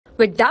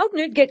With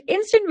Doubtnut, get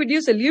instant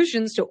video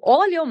solutions to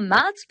all your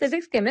maths,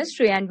 physics,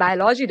 chemistry, and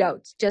biology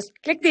doubts. Just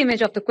click the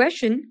image of the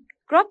question,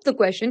 crop the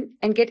question,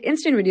 and get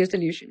instant video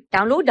solution.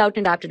 Download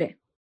Doubtnut app today.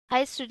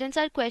 Hi students,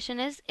 our question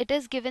is, it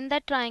is given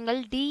that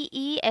triangle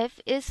DEF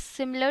is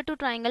similar to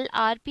triangle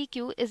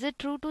RPQ. Is it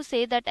true to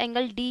say that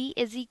angle D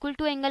is equal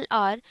to angle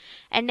R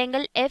and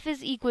angle F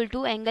is equal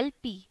to angle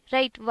P?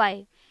 Right,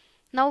 why?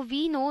 Now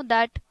we know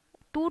that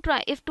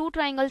if two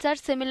triangles are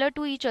similar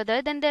to each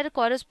other, then their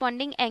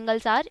corresponding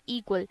angles are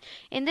equal.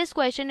 In this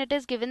question it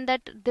is given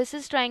that this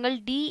is triangle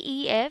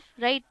DEF,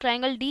 right?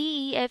 Triangle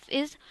DEF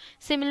is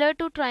similar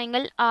to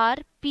triangle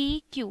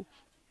RPQ,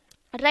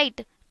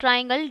 right?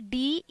 Triangle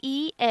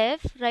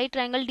DEF, right?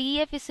 Triangle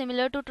DEF is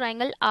similar to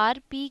triangle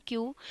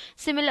RPQ.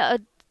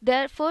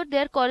 Therefore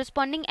their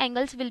corresponding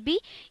angles will be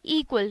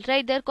equal,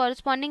 right? Their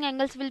corresponding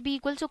angles will be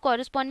equal. So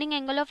corresponding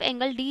angle of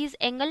angle D is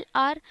angle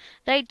R,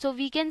 right? So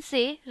we can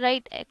say,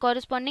 right,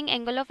 corresponding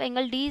angle of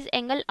angle D is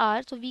angle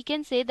R. So we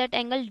can say that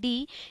angle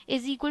D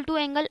is equal to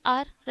angle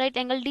R, right?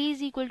 Angle D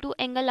is equal to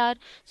angle R.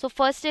 So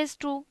first is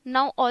true.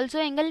 Now also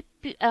angle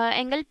P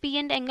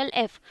and angle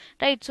F,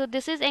 right? So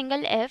this is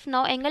angle F.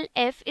 Now angle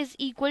F is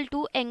equal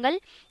to angle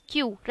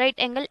Q, right?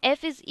 Angle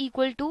F is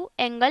equal to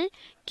angle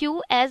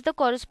Q, as the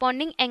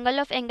corresponding angle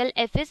of angle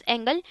F is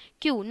angle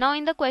Q. Now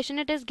in the question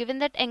it is given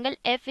that angle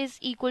F is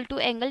equal to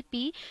angle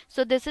P.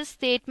 So this is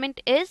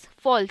statement is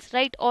false,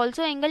 right?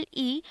 Also angle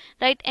E,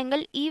 right?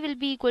 Angle E will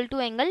be equal to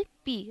angle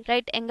P,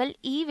 right? Angle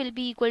E will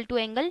be equal to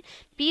angle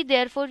P.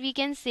 Therefore we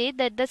can say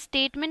that the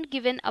statement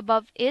given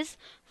above is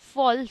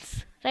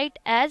false, right?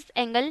 As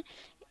angle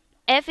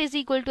F is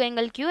equal to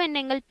angle Q and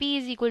angle P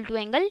is equal to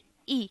angle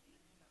E.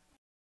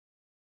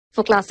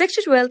 For class 6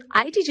 to 12,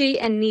 IIT JEE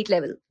and NEET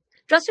level.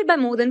 Trusted by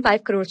more than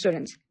 5 crore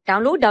students.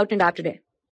 Download Doubtnut app today.